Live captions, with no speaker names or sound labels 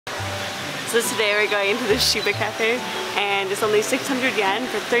So today we're going to the Shiba Cafe and it's only 600 yen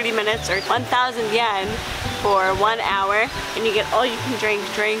for 30 minutes or 1,000 yen for 1 hour, and you get all you can drink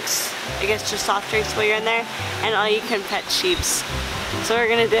drinks, I guess just soft drinks while you're in there, and all you can pet sheeps. So we're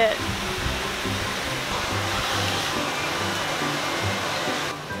gonna do it.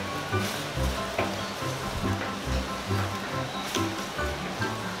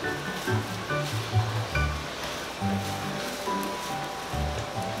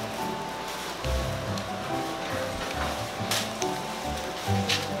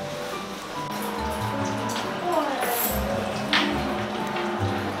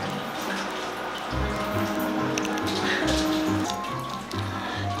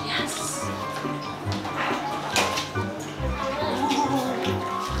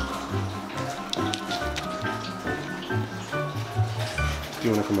 Do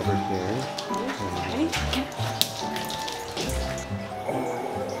you want to come over here? Ready? Okay.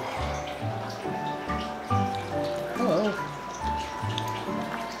 Hello.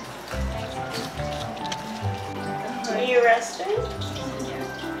 Are you resting?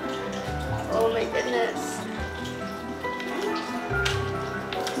 Oh my goodness.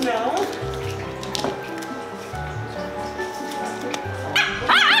 No?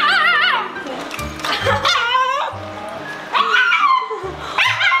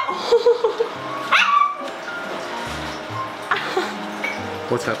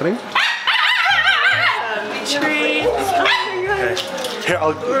 What's happening? Treats. Oh my god. Okay. Here,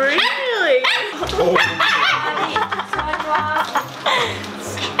 I'll. Really? Oh.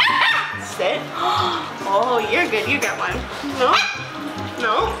 Sit. Oh, you're good. You get one. No?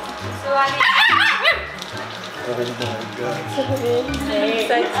 No? Oh my god.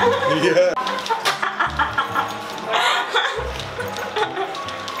 Say. Yeah.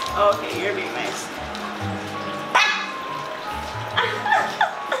 Okay, you're being nice.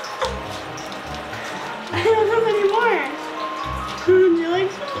 I don't have any more. Do you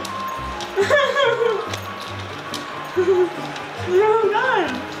like some? They're all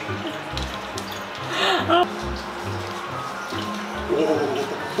gone. Oh.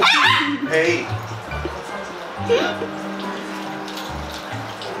 Hey.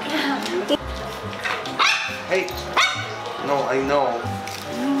 Hey. No, I know.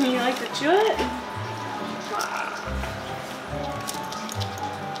 You like to chew it?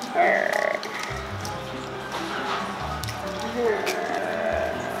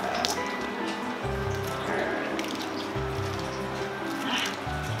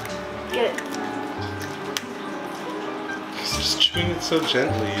 Get it. He's just chewing it so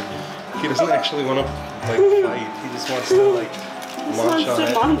gently. He doesn't actually want to like fight. He just wants to like munch on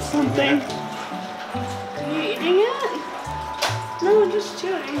it. Want something. Are you eating it? No, just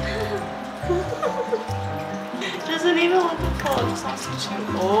chewing. Doesn't even want to pull, just wants to chew.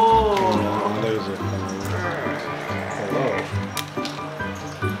 Oh. There's it. Hello.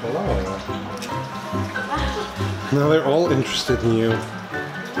 Hello. Now they're all interested in you.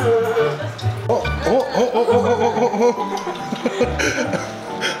 Oh, oh, oh, oh, oh, oh, oh, oh.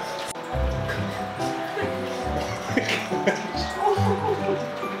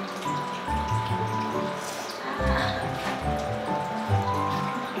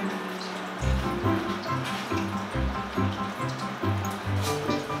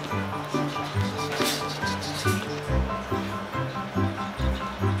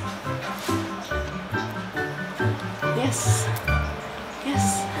 Yes. Yes.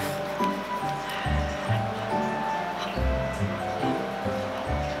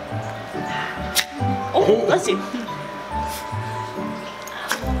 Oh, let's see.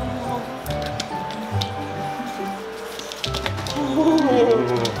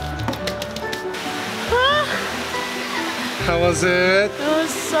 How was it? It was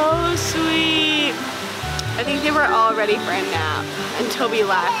so sweet. I think they were all ready for a nap until we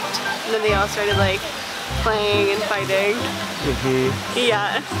left. And then they all started like playing and fighting.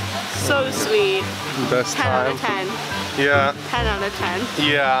 Yeah. So sweet. Best 10 time. out of 10. Yeah. 10 out of 10.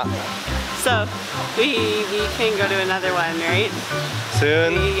 Yeah. So we can go to another one, right?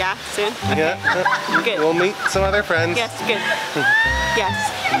 Soon. Yeah, soon. Okay. Yeah. Good. We'll meet some other friends. Yes, good. Yes.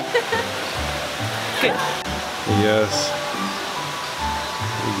 Good. Yes.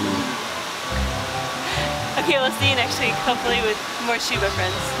 Okay, we'll see you next week, hopefully with more Shiba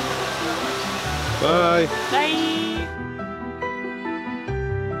friends. Bye. Bye.